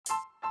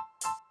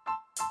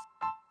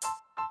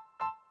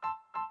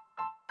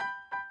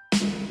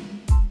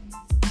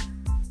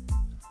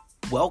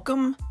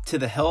Welcome to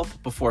the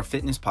Health Before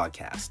Fitness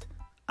podcast.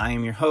 I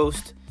am your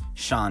host,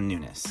 Sean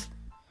Nunes,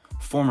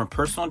 former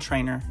personal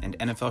trainer and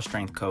NFL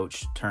strength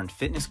coach turned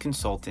fitness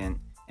consultant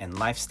and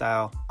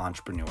lifestyle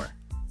entrepreneur.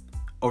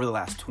 Over the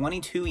last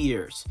 22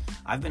 years,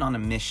 I've been on a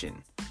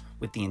mission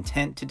with the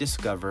intent to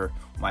discover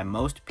why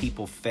most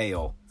people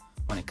fail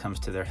when it comes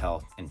to their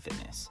health and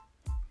fitness.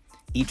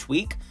 Each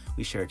week,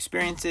 we share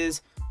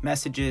experiences,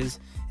 messages,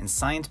 and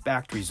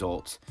science-backed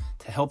results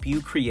to help you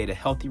create a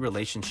healthy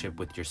relationship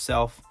with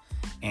yourself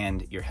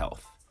and your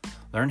health.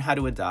 Learn how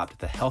to adopt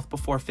the health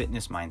before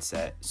fitness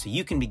mindset so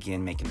you can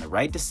begin making the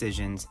right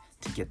decisions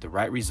to get the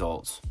right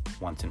results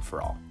once and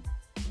for all.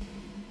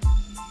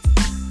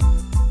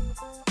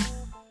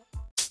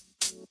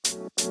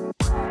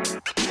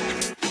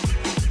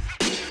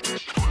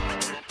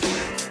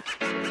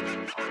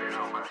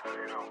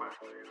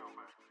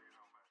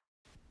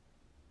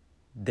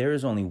 There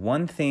is only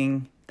one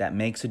thing that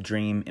makes a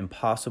dream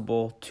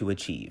impossible to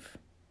achieve: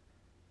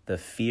 the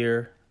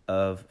fear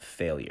of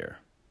failure.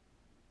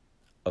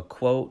 A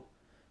quote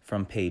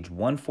from page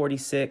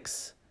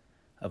 146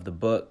 of the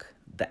book,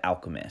 The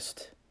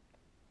Alchemist.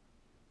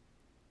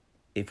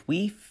 If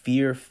we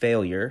fear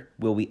failure,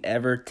 will we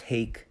ever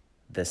take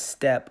the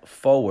step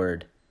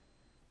forward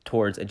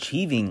towards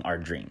achieving our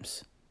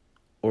dreams?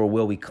 Or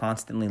will we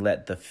constantly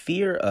let the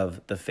fear of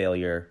the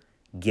failure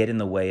get in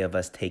the way of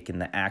us taking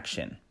the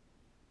action?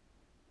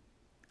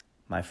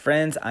 My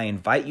friends, I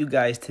invite you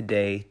guys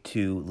today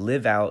to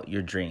live out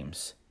your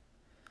dreams,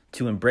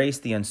 to embrace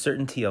the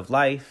uncertainty of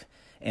life,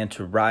 and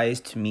to rise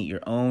to meet your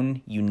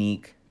own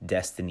unique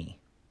destiny.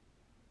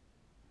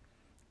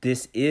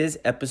 This is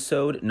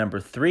episode number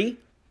 3.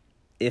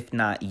 If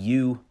not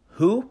you,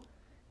 who?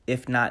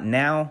 If not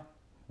now,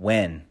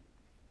 when?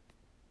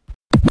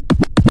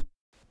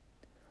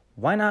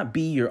 Why not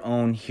be your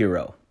own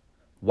hero?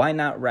 Why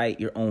not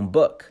write your own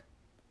book?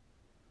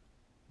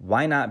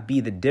 Why not be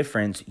the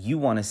difference you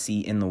want to see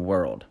in the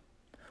world?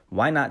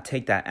 Why not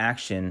take that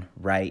action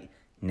right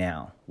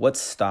now? What's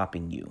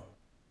stopping you?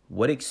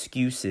 What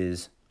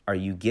excuses are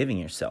you giving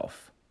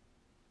yourself?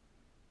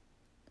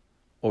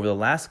 Over the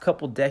last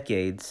couple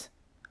decades,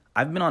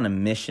 I've been on a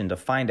mission to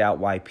find out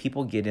why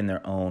people get in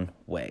their own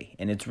way.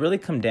 And it's really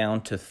come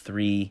down to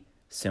 3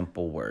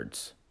 simple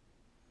words: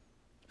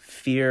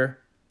 fear,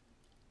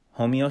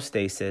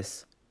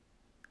 homeostasis,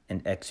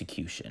 and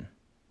execution.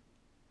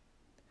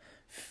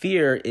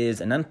 Fear is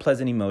an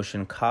unpleasant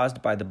emotion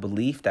caused by the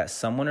belief that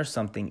someone or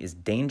something is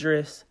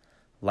dangerous,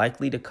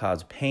 likely to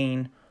cause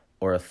pain,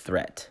 or a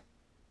threat.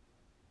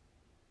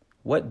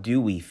 What do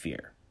we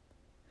fear?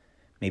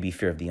 Maybe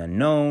fear of the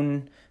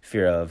unknown,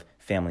 fear of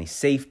family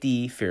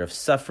safety, fear of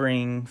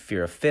suffering,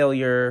 fear of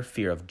failure,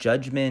 fear of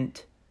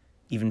judgment,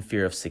 even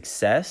fear of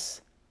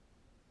success.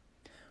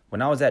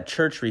 When I was at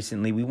church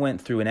recently, we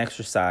went through an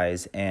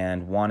exercise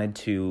and wanted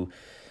to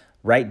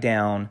write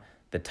down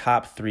the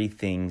top 3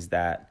 things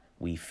that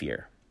we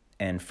fear.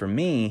 And for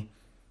me,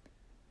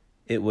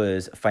 it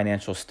was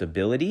financial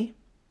stability.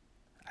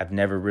 I've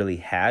never really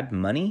had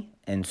money,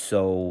 and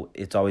so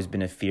it's always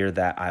been a fear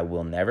that I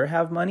will never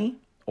have money,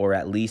 or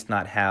at least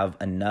not have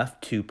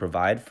enough to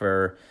provide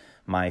for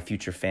my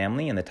future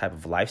family and the type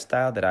of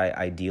lifestyle that I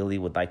ideally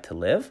would like to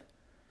live.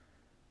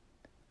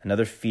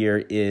 Another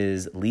fear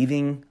is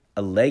leaving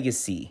a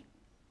legacy,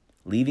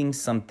 leaving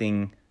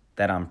something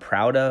that I'm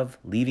proud of,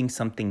 leaving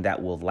something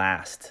that will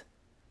last.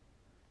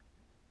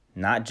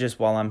 Not just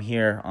while I'm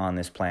here on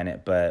this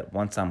planet, but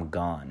once I'm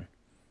gone.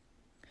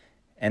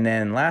 And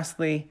then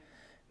lastly,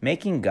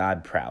 making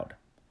God proud.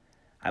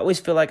 I always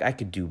feel like I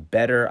could do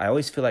better. I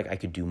always feel like I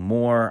could do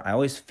more. I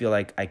always feel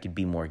like I could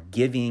be more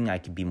giving. I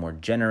could be more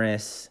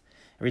generous.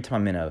 Every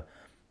time I'm in a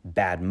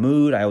bad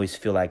mood, I always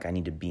feel like I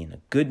need to be in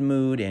a good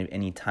mood. And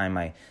anytime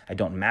I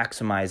don't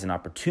maximize an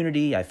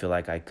opportunity, I feel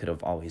like I could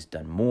have always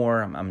done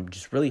more. I'm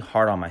just really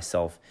hard on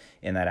myself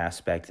in that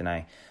aspect. And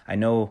I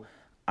know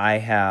I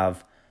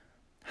have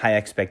high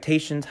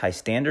expectations, high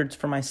standards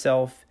for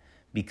myself,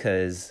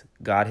 because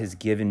God has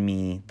given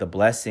me the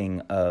blessing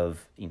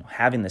of,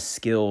 having the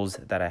skills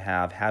that I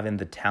have, having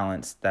the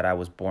talents that I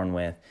was born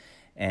with.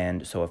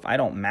 And so if I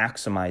don't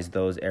maximize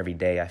those every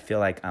day, I feel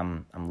like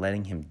I'm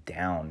letting him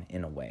down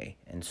in a way.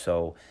 And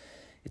so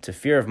it's a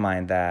fear of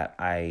mine that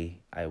I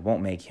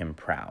won't make him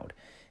proud.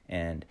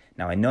 And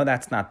now I know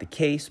that's not the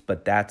case,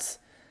 but that's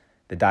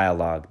the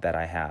dialogue that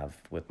I have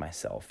with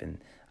myself. And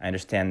I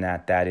understand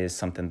that that is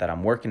something that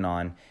I'm working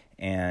on.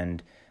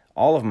 And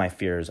all of my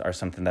fears are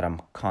something that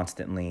I'm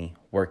constantly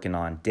working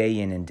on day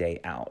in and day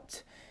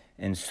out.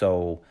 And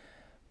so,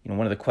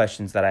 one of the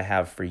questions that I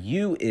have for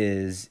you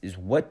is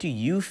what do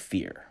you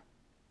fear?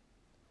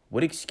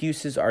 What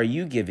excuses are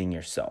you giving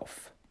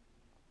yourself?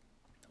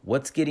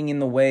 What's getting in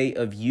the way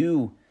of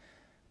you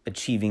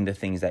achieving the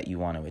things that you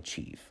want to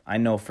achieve? I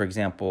know, for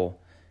example,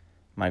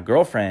 my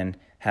girlfriend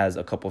has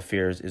a couple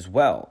fears as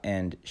well,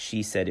 and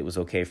she said it was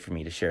okay for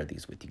me to share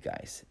these with you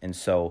guys. And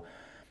so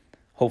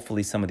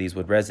hopefully some of these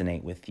would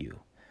resonate with you.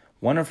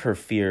 One of her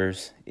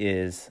fears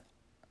is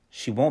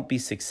she won't be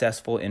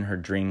successful in her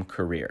dream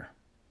career.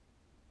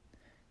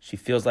 She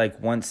feels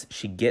like once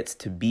she gets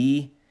to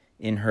be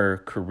in her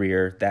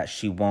career that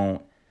she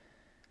won't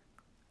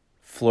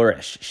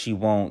flourish. She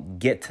won't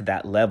get to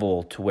that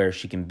level to where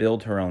she can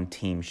build her own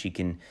team. She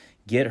can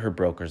get her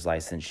broker's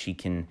license. She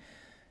can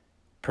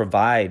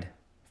provide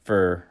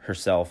for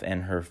herself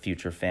and her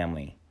future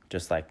family,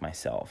 just like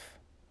myself.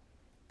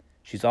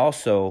 She's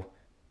also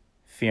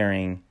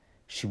fearing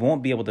she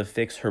won't be able to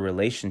fix her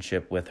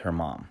relationship with her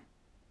mom.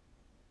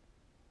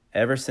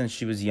 Ever since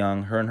she was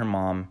young, her and her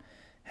mom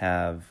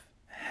have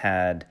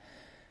had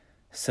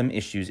some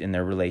issues in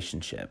their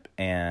relationship,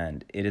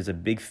 and it is a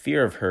big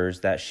fear of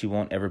hers that she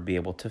won't ever be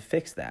able to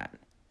fix that.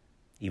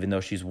 Even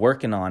though she's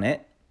working on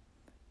it,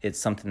 it's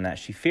something that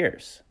she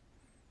fears.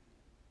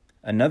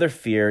 Another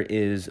fear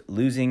is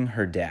losing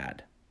her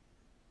dad.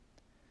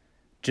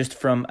 Just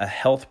from a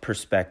health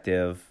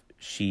perspective,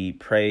 she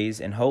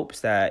prays and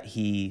hopes that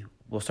he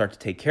will start to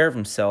take care of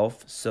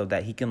himself so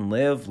that he can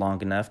live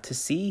long enough to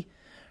see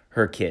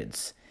her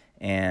kids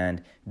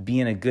and be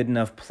in a good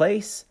enough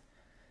place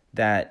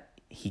that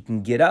he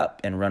can get up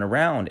and run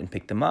around and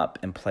pick them up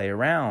and play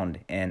around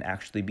and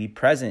actually be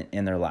present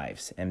in their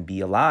lives and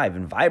be alive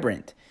and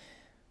vibrant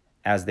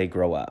as they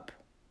grow up.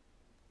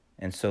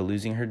 And so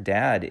losing her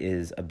dad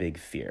is a big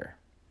fear.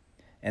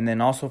 And then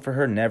also for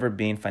her never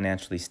being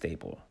financially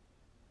stable.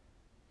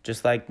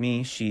 Just like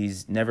me,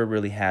 she's never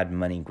really had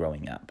money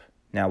growing up.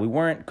 Now, we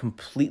weren't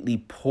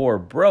completely poor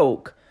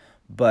broke,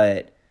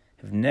 but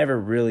have never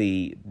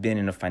really been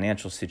in a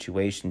financial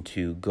situation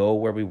to go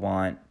where we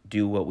want,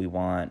 do what we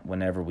want,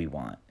 whenever we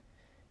want.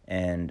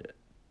 And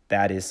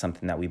that is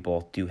something that we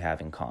both do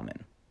have in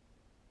common.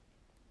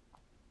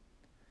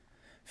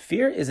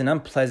 Fear is an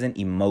unpleasant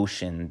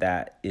emotion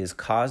that is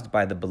caused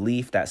by the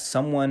belief that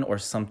someone or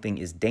something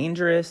is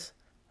dangerous,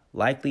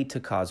 likely to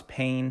cause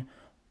pain,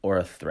 or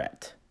a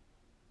threat.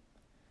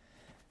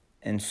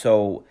 And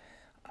so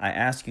I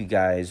ask you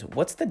guys,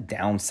 what's the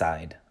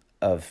downside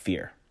of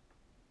fear?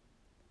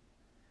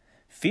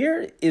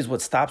 Fear is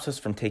what stops us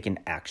from taking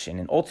action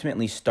and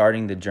ultimately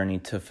starting the journey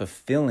to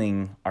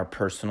fulfilling our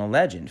personal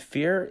legend.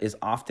 Fear is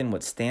often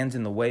what stands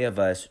in the way of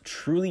us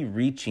truly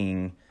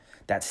reaching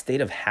that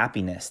state of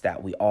happiness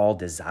that we all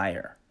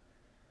desire.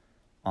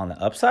 On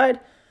the upside,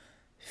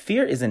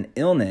 fear is an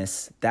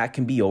illness that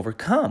can be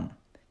overcome.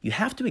 You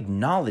have to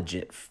acknowledge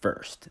it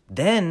first.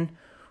 Then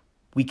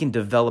we can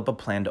develop a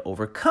plan to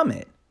overcome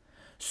it.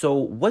 So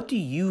what do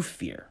you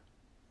fear?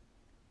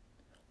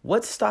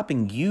 What's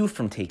stopping you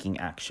from taking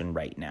action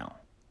right now?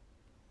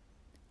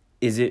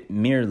 Is it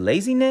mere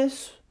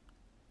laziness?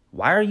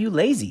 Why are you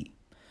lazy?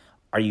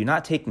 Are you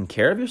not taking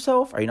care of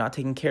yourself? Are you not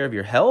taking care of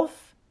your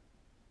health?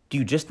 Do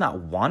you just not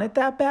want it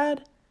that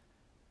bad?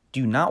 Do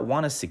you not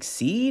want to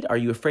succeed? Are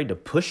you afraid to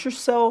push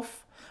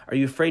yourself? Are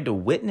you afraid to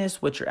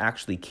witness what you're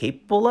actually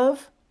capable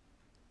of?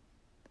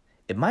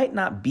 It might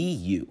not be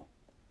you.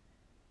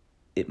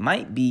 It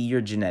might be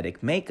your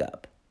genetic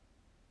makeup.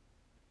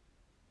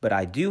 But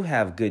I do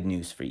have good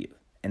news for you.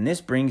 And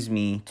this brings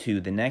me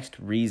to the next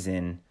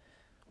reason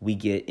we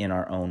get in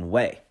our own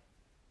way.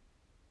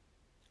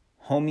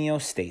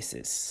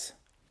 Homeostasis.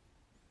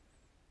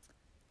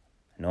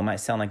 I know it might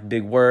sound like a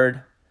big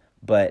word,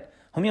 but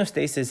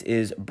homeostasis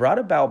is brought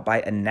about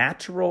by a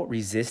natural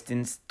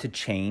resistance to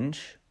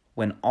change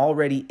when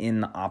already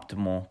in the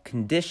optimal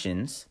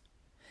conditions,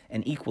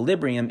 and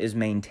equilibrium is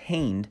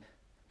maintained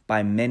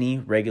by many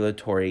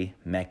regulatory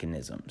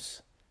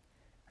mechanisms.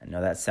 I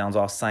know that sounds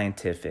all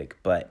scientific,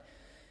 but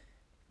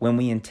when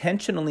we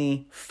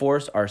intentionally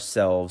force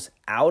ourselves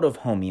out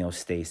of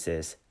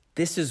homeostasis,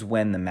 this is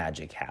when the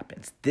magic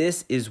happens.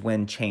 This is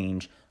when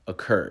change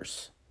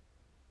occurs.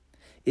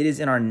 It is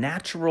in our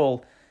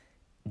natural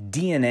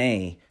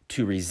DNA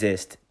to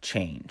resist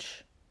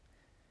change.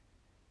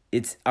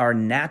 It's our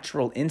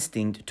natural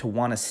instinct to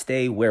want to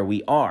stay where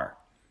we are.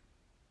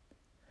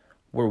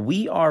 Where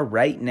we are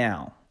right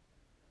now,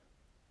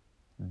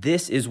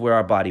 this is where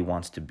our body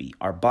wants to be.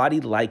 Our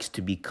body likes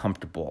to be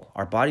comfortable.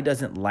 Our body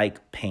doesn't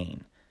like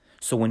pain.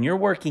 So when you're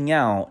working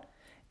out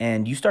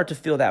and you start to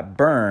feel that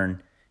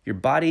burn, your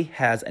body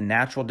has a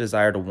natural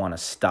desire to want to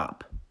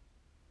stop.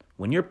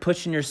 When you're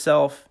pushing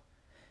yourself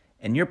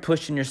and you're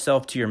pushing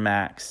yourself to your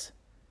max,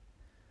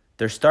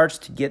 there starts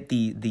to get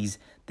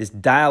this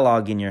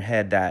dialogue in your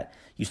head that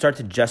you start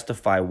to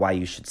justify why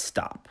you should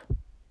stop.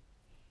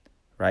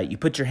 Right? You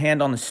put your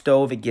hand on the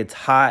stove, it gets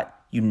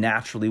hot, you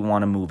naturally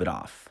want to move it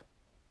off.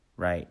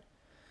 Right?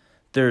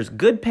 There's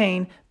good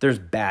pain, there's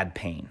bad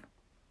pain.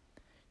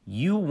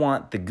 You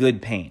want the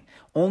good pain.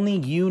 Only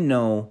you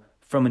know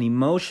from an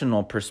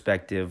emotional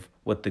perspective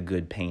what the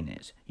good pain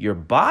is. Your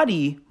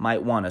body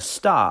might want to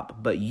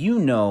stop, but you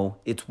know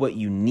it's what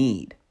you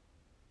need.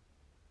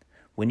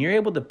 When you're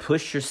able to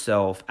push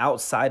yourself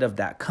outside of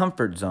that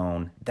comfort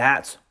zone,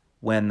 that's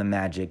when the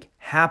magic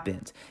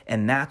happens.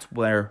 And that's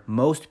where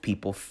most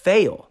people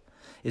fail,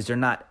 is they're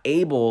not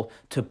able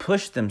to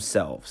push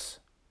themselves.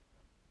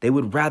 They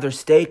would rather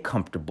stay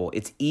comfortable.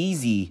 It's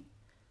easy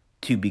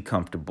to be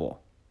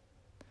comfortable.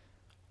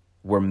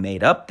 We're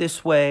made up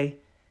this way.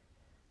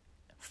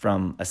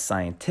 from a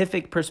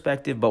scientific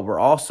perspective, but we're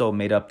also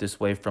made up this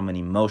way from an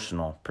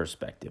emotional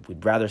perspective.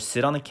 We'd rather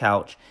sit on the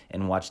couch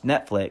and watch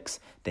Netflix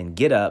than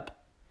get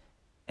up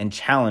and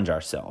challenge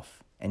ourselves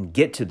and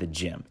get to the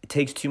gym. It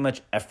takes too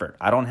much effort.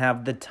 I don't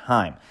have the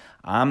time.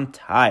 I'm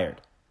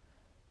tired.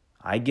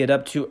 I get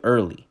up too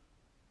early.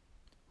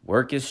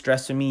 Work is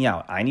stressing me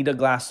out. I need a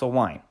glass of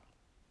wine.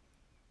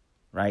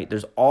 Right?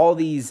 There's all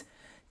these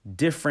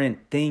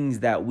different things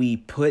that we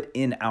put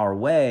in our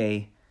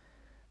way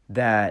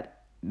that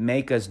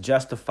make us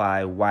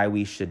justify why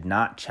we should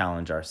not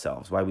challenge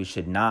ourselves, why we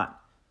should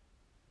not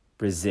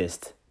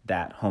resist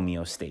that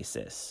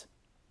homeostasis.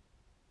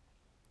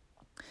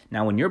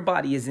 Now, when your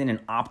body is in an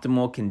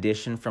optimal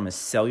condition from a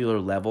cellular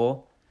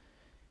level,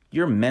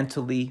 you're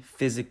mentally,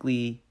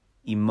 physically,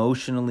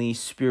 emotionally,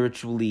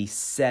 spiritually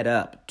set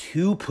up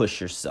to push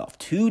yourself,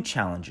 to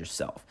challenge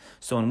yourself.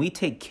 So when we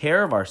take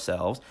care of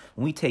ourselves,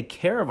 when we take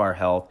care of our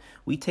health,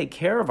 we take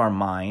care of our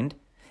mind,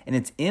 and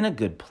it's in a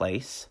good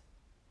place,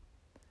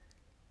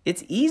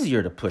 it's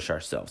easier to push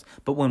ourselves.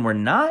 But when we're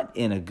not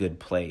in a good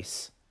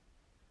place,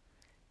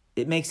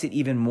 it makes it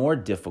even more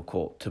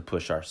difficult to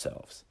push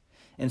ourselves.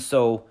 And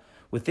so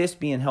with this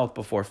being health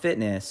before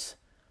fitness,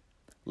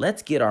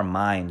 let's get our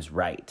minds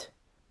right.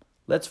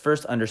 Let's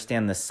first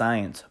understand the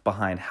science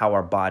behind how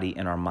our body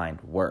and our mind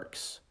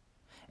works.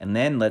 And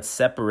then let's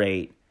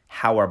separate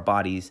how our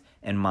bodies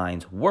and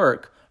minds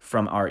work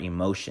from our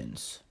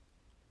emotions.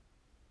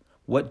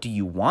 What do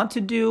you want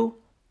to do,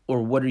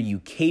 or what are you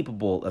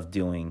capable of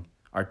doing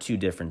are two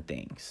different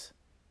things.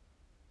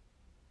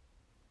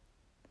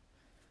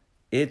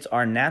 It's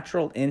our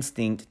natural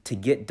instinct to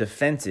get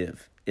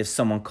defensive if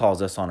someone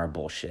calls us on our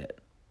bullshit,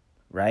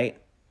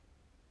 right?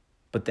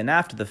 But then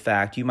after the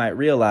fact, you might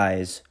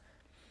realize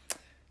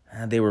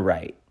they were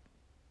right.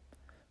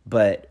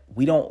 But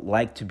we don't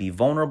like to be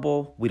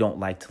vulnerable. We don't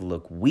like to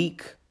look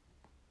weak,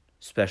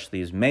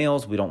 especially as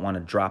males. We don't want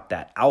to drop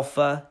that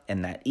alpha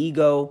and that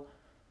ego.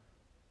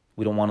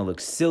 We don't want to look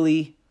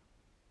silly.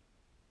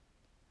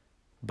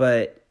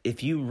 But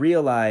if you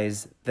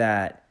realize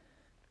that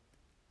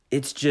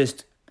it's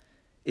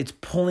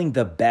pulling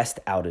the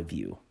best out of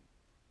you,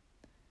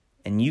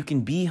 and you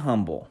can be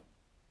humble,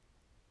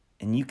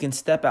 and you can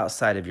step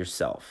outside of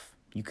yourself,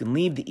 you can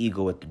leave the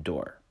ego at the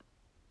door,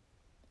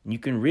 and you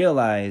can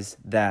realize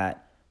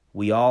that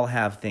we all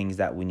have things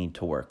that we need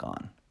to work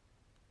on.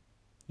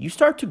 You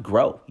start to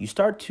grow. You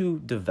start to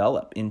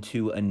develop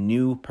into a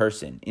new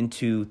person,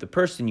 into the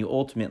person you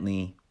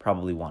ultimately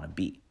probably want to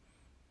be.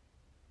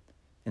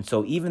 And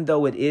so even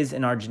though it is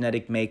in our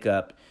genetic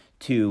makeup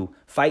to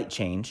fight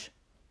change,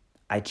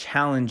 I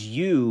challenge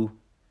you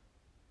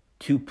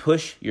to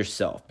push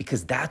yourself,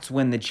 because that's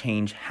when the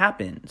change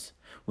happens.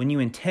 When you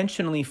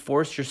intentionally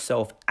force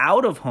yourself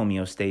out of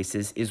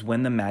homeostasis is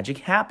when the magic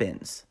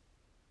happens.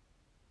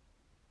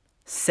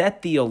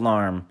 Set the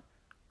alarm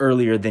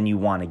earlier than you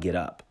want to get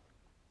up.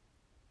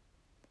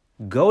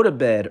 Go to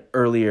bed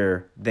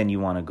earlier than you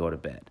want to go to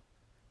bed.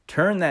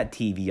 Turn that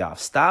TV off.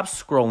 Stop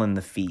scrolling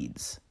the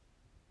feeds.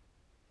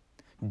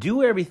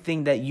 Do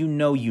everything that you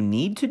know you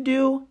need to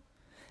do,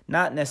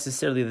 not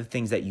necessarily the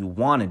things that you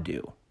want to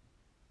do.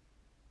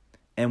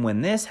 And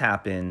when this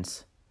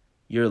happens,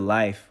 your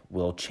life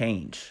will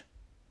change.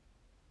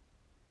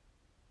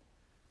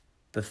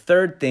 The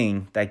third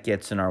thing that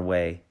gets in our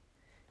way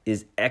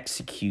is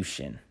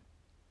execution.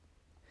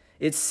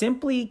 It's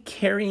simply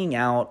carrying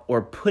out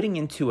or putting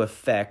into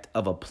effect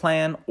of a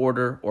plan,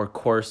 order, or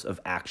course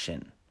of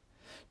action.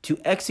 To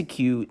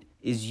execute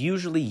is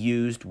usually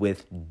used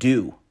with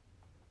do.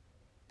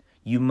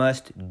 You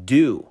must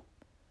do.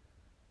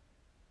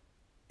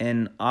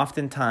 And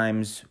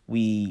oftentimes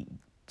we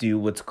do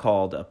what's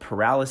called a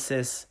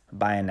paralysis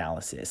by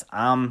analysis.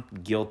 I'm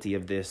guilty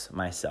of this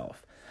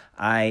myself.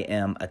 I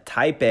am a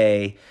type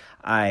A.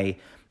 I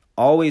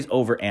always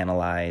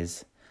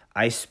overanalyze.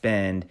 I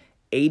spend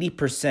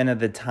 80% of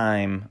the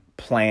time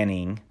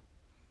planning,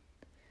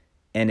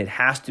 and it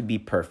has to be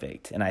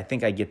perfect. And I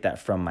think I get that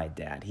from my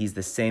dad. He's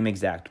the same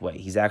exact way.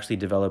 He's actually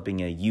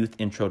developing a youth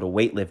intro to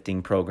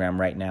weightlifting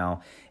program right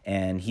now,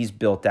 and he's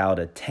built out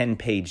a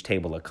 10-page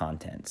table of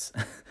contents.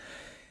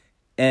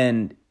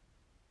 And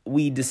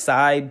we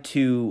decide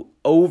to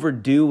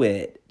overdo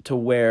it to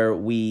where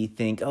we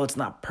think, oh, it's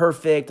not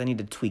perfect. I need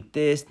to tweak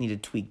this, need to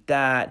tweak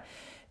that.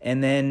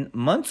 And then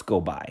months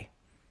go by,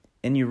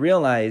 and you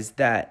realize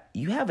that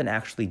you haven't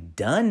actually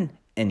done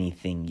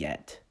anything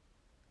yet.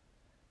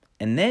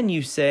 And then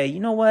you say, you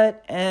know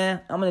what? I'm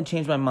going to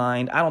change my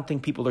mind. I don't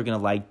think people are going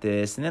to like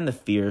this. And then the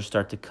fears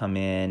start to come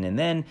in. And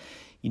then,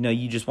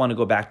 you just want to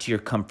go back to your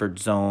comfort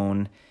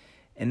zone.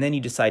 And then you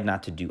decide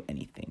not to do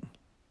anything.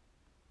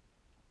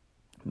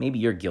 Maybe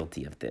you're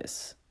guilty of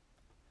this.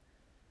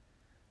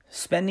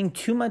 Spending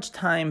too much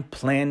time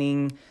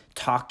planning,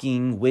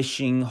 talking,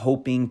 wishing,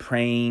 hoping,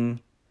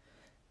 praying.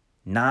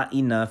 Not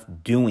enough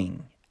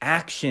doing.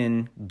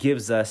 Action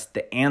gives us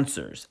the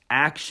answers.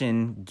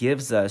 Action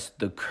gives us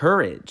the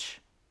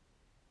courage.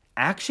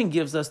 Action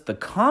gives us the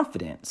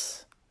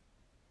confidence.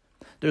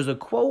 There's a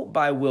quote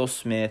by Will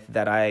Smith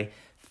that I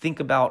think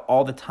about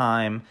all the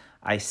time.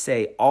 I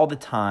say all the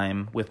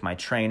time with my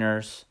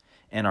trainers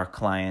and our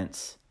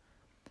clients,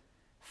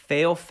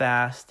 fail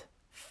fast,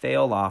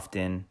 fail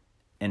often,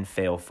 and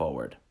fail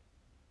forward.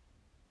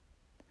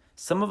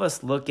 Some of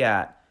us look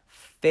at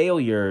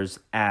failures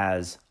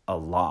as a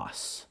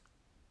loss.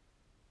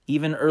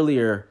 Even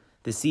earlier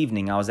this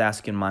evening, I was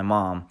asking my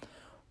mom,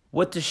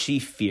 what does she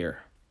fear?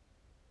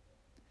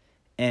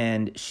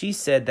 And she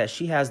said that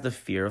she has the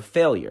fear of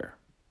failure.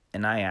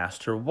 And I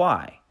asked her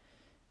why.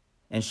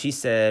 And she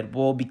said,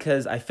 well,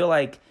 because I feel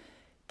like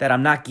that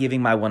I'm not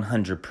giving my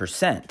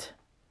 100%. If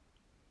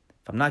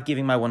I'm not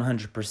giving my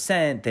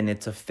 100%, then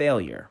it's a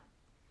failure.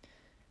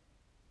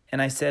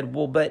 And I said,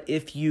 well, but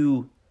if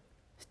you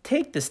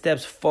take the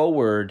steps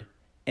forward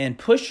and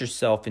push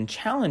yourself and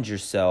challenge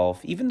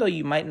yourself, even though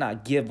you might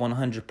not give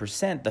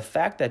 100%, the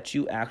fact that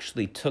you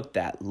actually took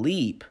that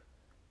leap,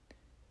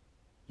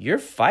 you're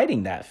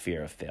fighting that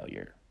fear of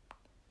failure.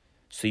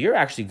 So you're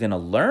actually going to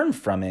learn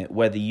from it,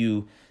 whether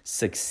you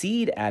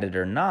succeed at it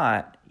or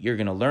not. You're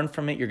going to learn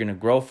from it, you're going to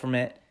grow from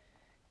it,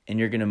 and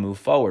you're going to move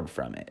forward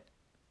from it,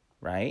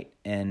 right?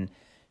 And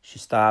she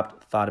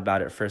stopped, thought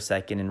about it for a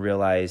second, and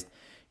realized,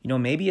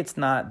 maybe it's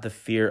not the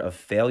fear of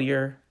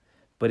failure,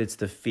 but it's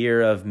the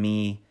fear of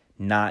me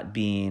not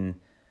being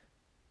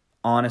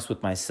honest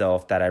with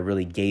myself that I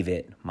really gave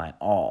it my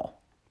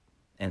all.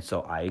 And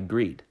so I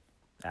agreed.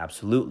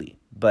 Absolutely.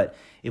 But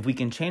if we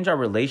can change our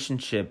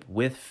relationship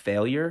with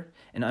failure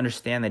and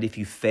understand that if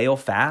you fail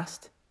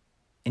fast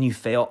and you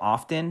fail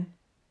often,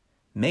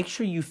 make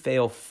sure you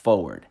fail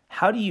forward.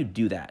 How do you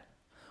do that?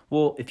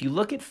 Well, if you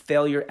look at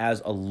failure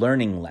as a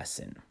learning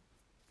lesson,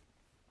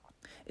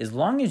 as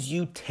long as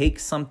you take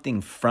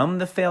something from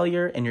the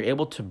failure and you're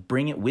able to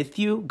bring it with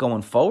you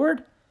going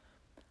forward,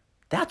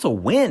 that's a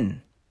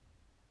win,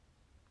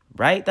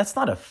 right? That's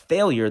not a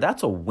failure.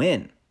 That's a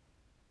win.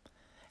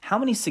 How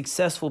many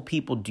successful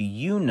people do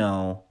you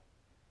know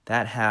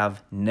that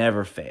have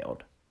never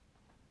failed?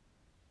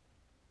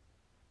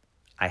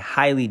 I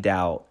highly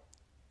doubt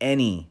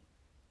any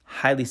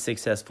highly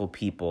successful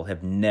people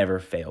have never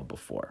failed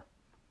before.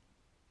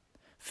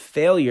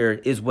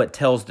 Failure is what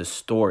tells the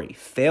story.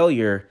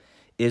 Failure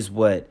is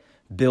what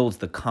builds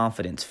the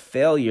confidence.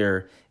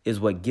 Failure is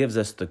what gives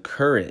us the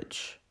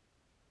courage.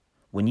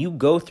 When you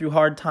go through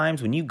hard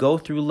times, when you go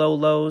through low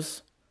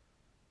lows,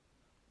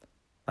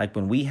 like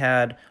when we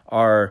had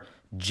our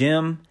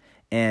gym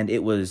and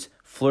it was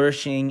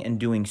flourishing and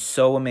doing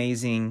so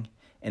amazing,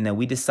 and then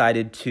we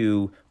decided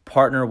to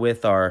partner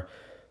with our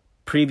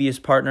previous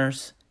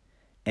partners,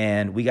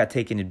 and we got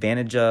taken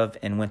advantage of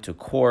and went to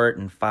court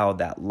and filed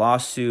that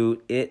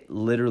lawsuit. It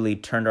literally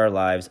turned our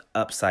lives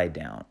upside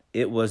down.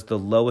 It was the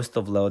lowest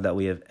of low that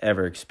we have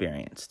ever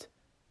experienced.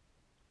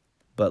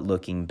 But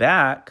looking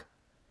back,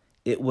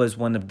 it was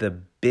one of the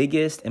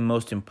biggest and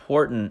most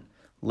important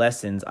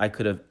lessons I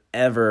could have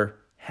ever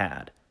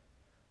had.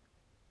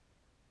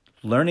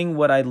 Learning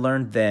what I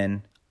learned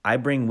then, I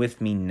bring with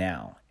me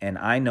now. And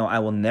I know I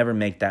will never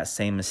make that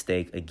same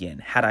mistake again.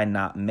 Had I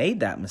not made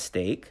that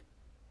mistake,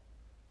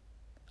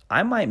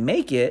 I might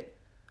make it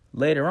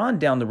later on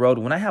down the road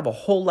when I have a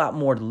whole lot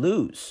more to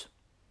lose.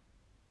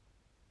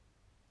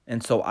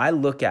 And so I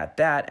look at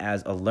that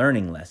as a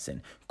learning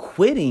lesson.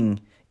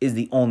 Quitting is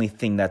the only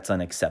thing that's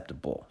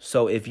unacceptable.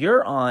 So if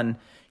you're on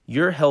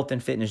your health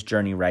and fitness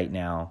journey right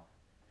now,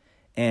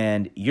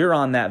 and you're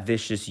on that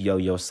vicious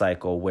yo-yo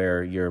cycle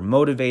where you're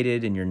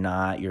motivated and you're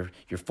not, you're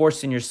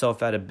forcing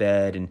yourself out of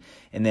bed,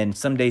 and then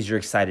some days you're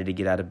excited to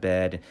get out of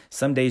bed.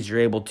 Some days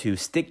you're able to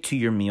stick to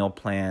your meal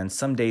plan.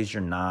 Some days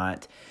you're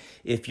not.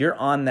 If you're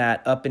on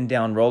that up and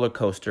down roller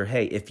coaster,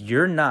 hey, if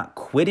you're not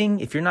quitting,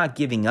 if you're not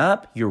giving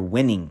up, you're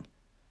winning.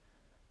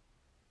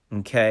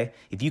 Okay?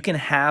 If you can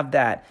have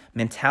that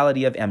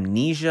mentality of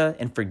amnesia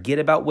and forget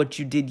about what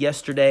you did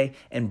yesterday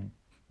and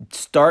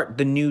start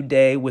the new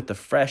day with a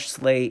fresh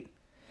slate,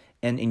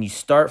 and you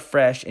start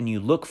fresh and you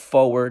look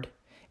forward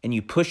and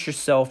you push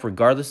yourself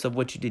regardless of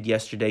what you did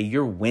yesterday,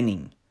 you're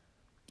winning.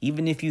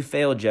 Even if you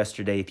failed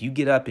yesterday, if you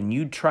get up and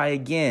you try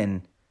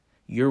again,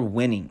 you're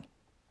winning.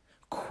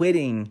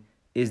 Quitting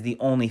is the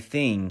only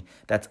thing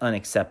that's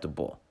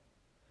unacceptable.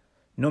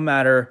 No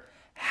matter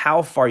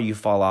how far you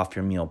fall off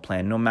your meal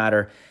plan, no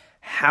matter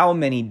how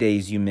many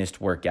days you missed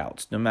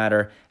workouts, no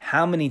matter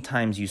how many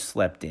times you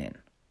slept in,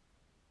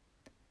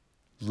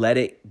 let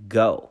it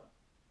go.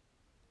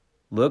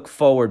 Look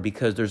forward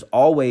because there's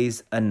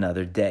always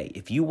another day.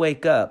 If you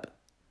wake up,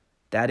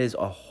 that is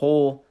a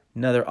whole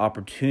nother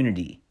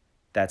opportunity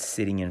that's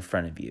sitting in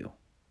front of you.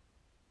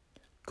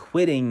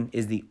 Quitting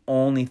is the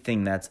only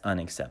thing that's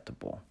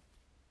unacceptable.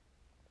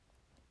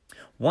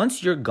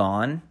 Once you're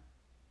gone,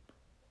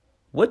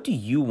 what do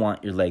you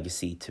want your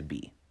legacy to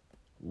be?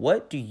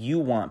 What do you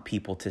want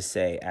people to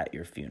say at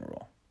your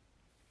funeral?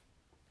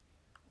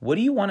 What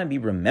do you want to be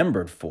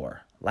remembered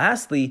for?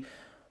 Lastly,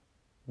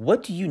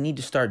 what do you need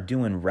to start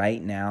doing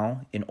right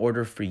now in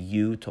order for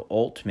you to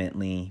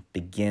ultimately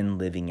begin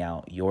living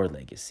out your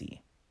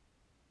legacy?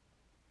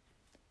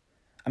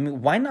 I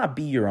mean, why not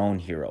be your own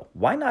hero?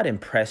 Why not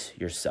impress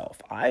yourself?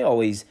 I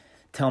always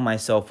tell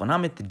myself when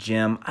I'm at the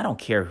gym, I don't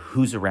care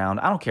who's around.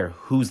 I don't care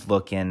who's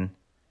looking.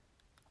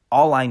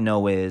 All I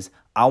know is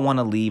I want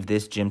to leave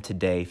this gym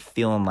today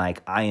feeling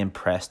like I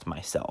impressed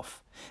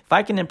myself. If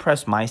I can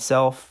impress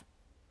myself,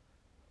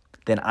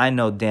 then I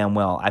know damn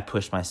well I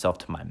pushed myself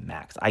to my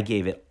max. I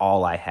gave it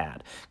all I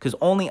had because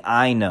only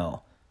I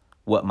know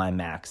what my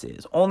max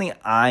is. Only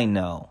I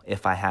know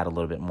if I had a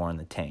little bit more in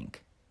the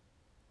tank.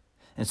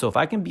 And so if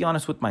I can be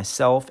honest with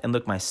myself and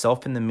look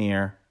myself in the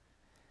mirror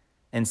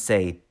and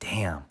say,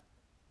 damn,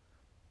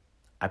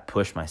 I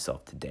pushed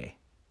myself today.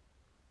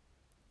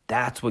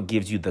 That's what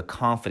gives you the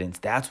confidence.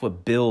 That's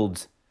what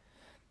builds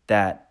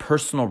that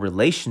personal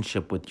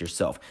relationship with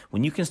yourself.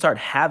 When you can start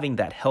having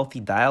that healthy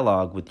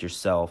dialogue with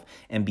yourself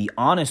and be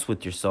honest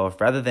with yourself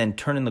rather than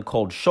turning the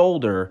cold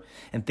shoulder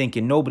and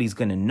thinking nobody's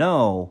going to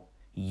know,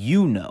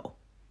 you know.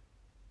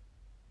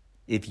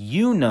 If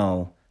you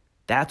know,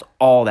 that's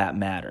all that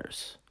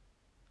matters.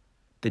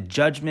 The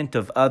judgment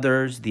of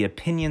others, the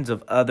opinions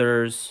of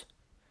others,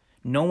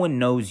 no one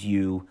knows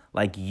you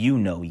like you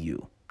know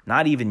you,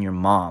 not even your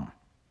mom.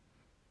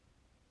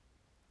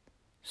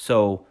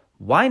 So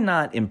why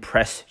not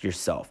impress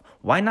yourself?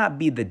 Why not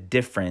be the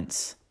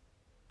difference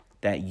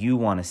that you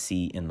want to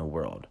see in the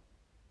world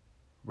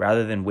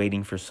rather than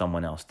waiting for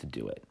someone else to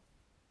do it?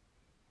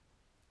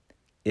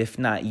 If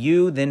not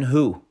you, then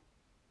who?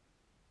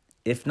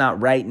 If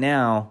not right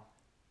now,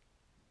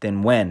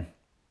 then when?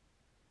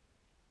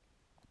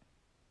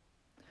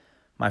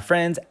 My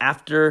friends,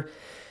 after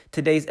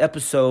today's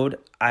episode,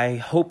 I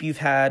hope you've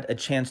had a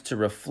chance to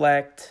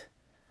reflect.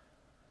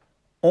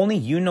 Only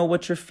you know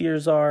what your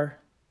fears are.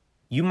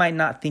 You might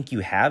not think you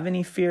have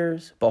any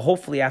fears, but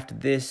hopefully after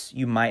this,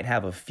 you might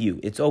have a few.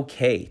 It's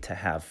okay to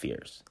have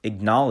fears.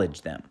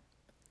 Acknowledge them.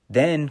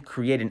 Then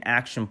create an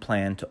action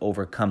plan to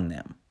overcome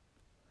them.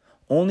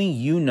 Only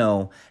you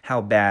know how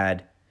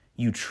bad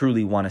you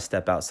truly want to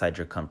step outside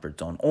your comfort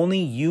zone. Only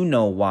you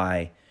know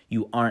why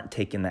you aren't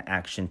taking the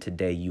action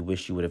today you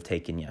wish you would have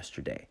taken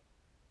yesterday.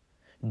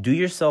 Do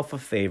yourself a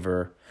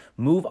favor.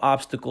 Move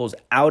obstacles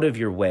out of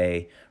your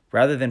way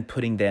rather than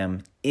putting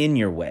them in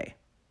your way.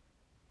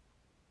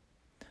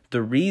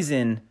 The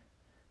reason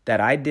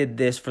that I did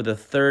this for the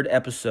third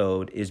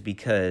episode is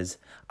because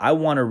I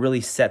want to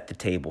really set the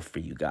table for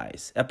you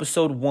guys.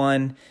 Episode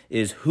 1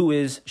 is who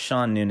is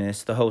Sean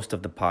Nunes, the host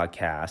of the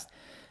podcast.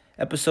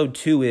 Episode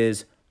 2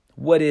 is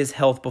what is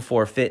health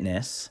before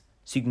fitness,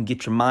 so you can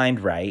get your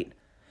mind right.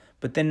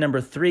 But then number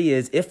 3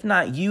 is if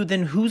not you,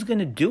 then who's going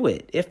to do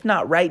it? If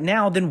not right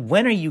now, then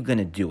when are you going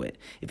to do it?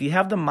 If you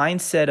have the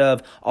mindset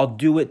of I'll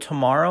do it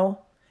tomorrow,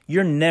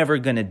 you're never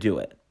going to do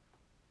it.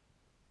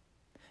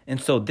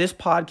 And so this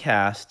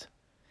podcast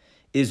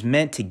is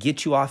meant to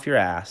get you off your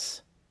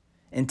ass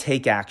and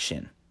take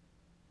action.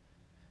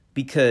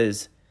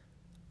 Because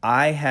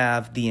I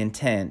have the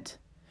intent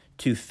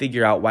to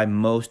figure out why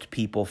most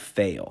people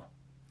fail.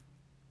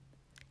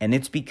 And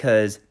it's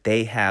because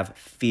they have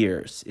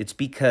fears. It's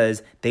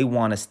because they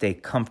want to stay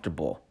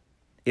comfortable.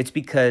 It's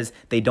because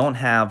they don't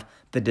have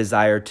the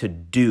desire to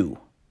do.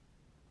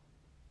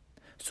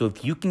 So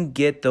if you can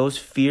get those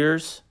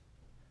fears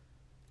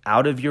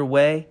out of your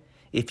way,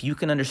 if you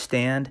can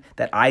understand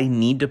that I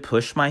need to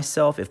push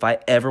myself if I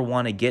ever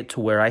want to get to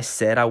where I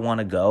said I want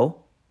to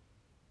go,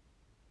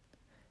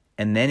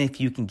 and then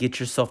if you can get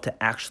yourself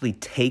to actually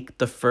take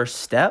the first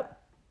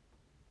step,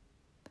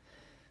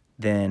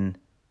 then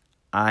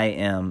I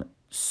am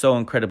so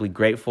incredibly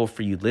grateful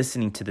for you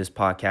listening to this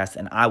podcast,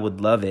 and I would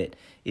love it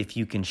if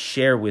you can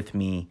share with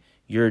me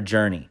your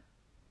journey.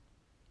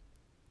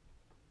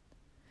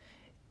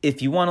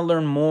 If you want to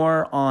learn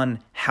more on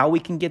how we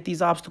can get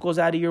these obstacles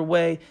out of your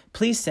way,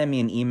 please send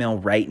me an email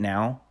right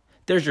now.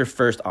 There's your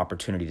first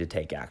opportunity to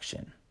take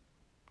action.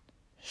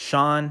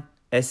 Sean,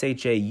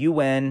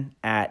 SHAUN,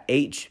 at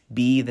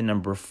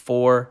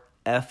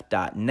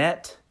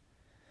HB4F.net.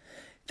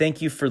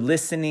 Thank you for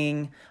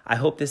listening. I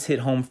hope this hit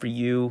home for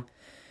you.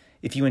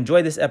 If you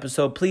enjoyed this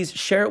episode, please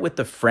share it with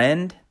a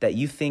friend that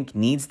you think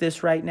needs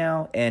this right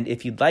now. And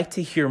if you'd like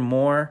to hear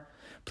more,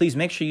 please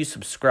make sure you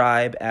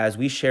subscribe as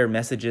we share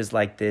messages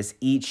like this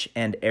each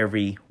and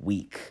every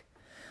week.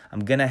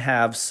 I'm going to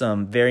have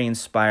some very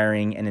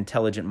inspiring and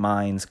intelligent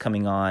minds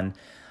coming on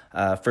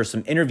for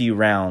some interview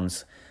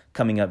rounds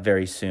coming up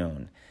very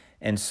soon.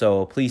 And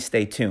so please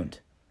stay tuned.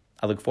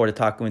 I look forward to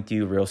talking with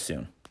you real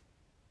soon.